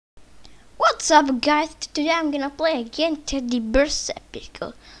What's up guys, today I'm gonna play again Teddy Bear Epic.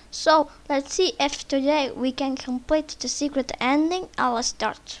 So let's see if today we can complete the secret ending. I'll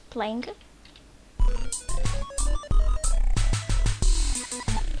start playing.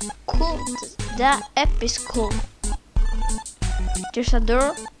 Cool, the app is cool. There's a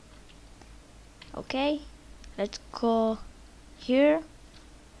door. Okay, let's go here.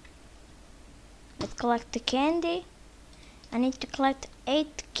 Let's collect the candy. I need to collect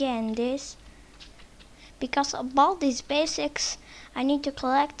 8 candies. Because of all these basics, I need to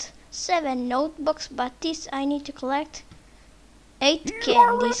collect 7 notebooks, but this I need to collect 8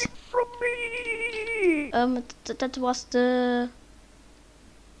 candies. That was the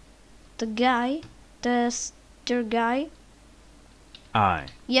guy, the guy.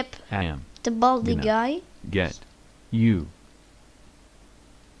 Yep. I am the baldy guy. Get you.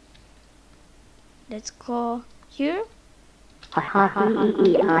 Let's go here. I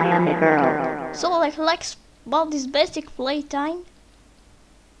am a girl. So like all this basic playtime.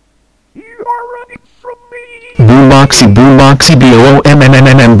 You are running from me. Boomboxy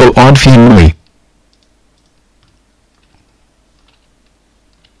BOOMMMM odd family.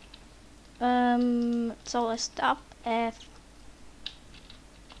 So let's stop F.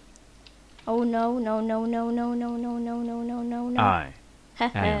 Oh no. I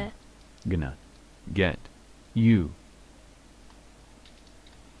am gonna get you.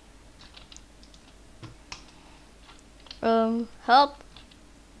 Help.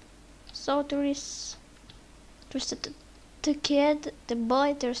 So there's the kid, the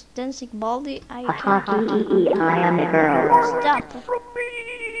boy, there's dancing baldy. I am a girl. Stop. From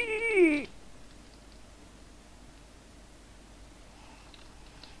me.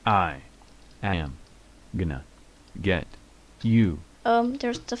 I am gonna get you.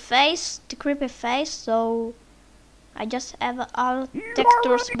 There's the face, the creepy face, so I just have all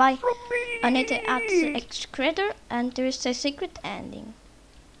textures by Anita at the excretor, and there is a secret ending.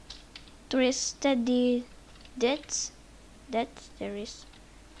 There is steady deaths. There is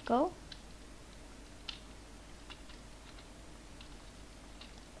go.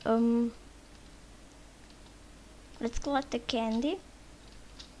 Let's collect the candy.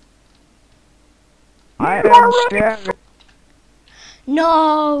 I am scared.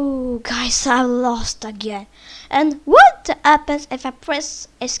 No, guys, I lost again. And what happens if I press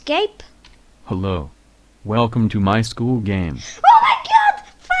escape? Hello. Welcome to my school game. Oh my god!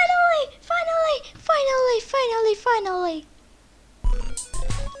 Finally!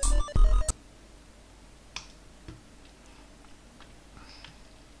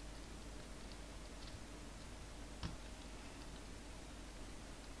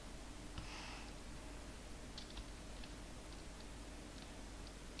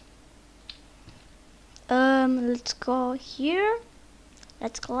 Let's go here.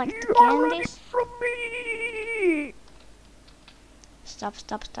 Let's collect the candies. From me. Stop.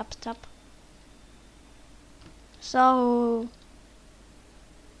 So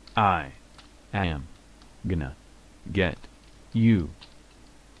I am gonna get you.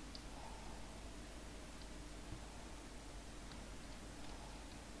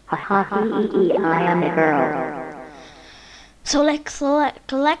 I am a girl. so let's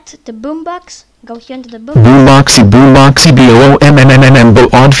collect the boombox. Go here into the boombox. Boomboxy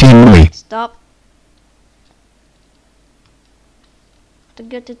BOOMMMM odd family. Stop. To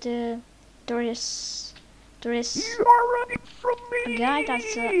go to the there is You are running from me. a guy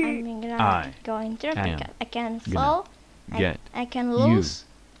that's I'm gonna go in there. I can fall. I can lose.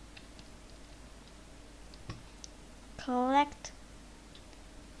 Collect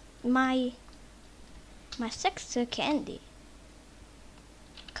my sixth candy.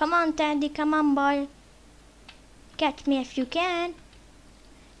 Come on, Teddy, come on, boy. Catch me if you can.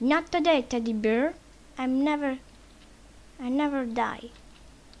 Not today, Teddy Bear. I never die.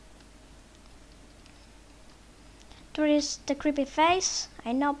 There is the creepy face.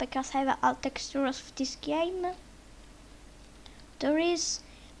 I know because I have all textures of this game. There is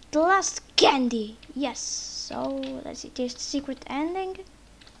the last candy. Yes. So let's see. There's the secret ending.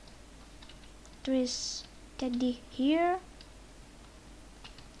 There is Teddy here.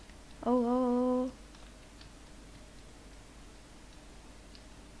 Oh.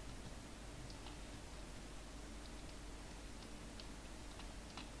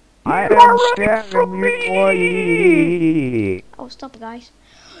 I am scaring you, boy. Oh, stop, guys.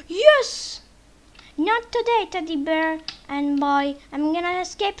 Yes! Not today, Teddy Bear and boy. I'm gonna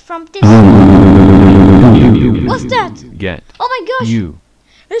escape from this. What's that? Get Oh my gosh! you.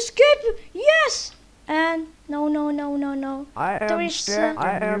 Escape! Yes! And no. I There am is, scared.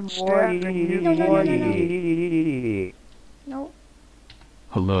 I am scaring you, No. boy. No.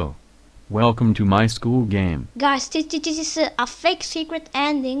 Hello. Welcome to my school game. Guys, this is a fake secret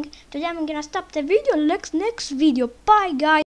ending. Today I'm gonna stop the video. Next video. Bye guys.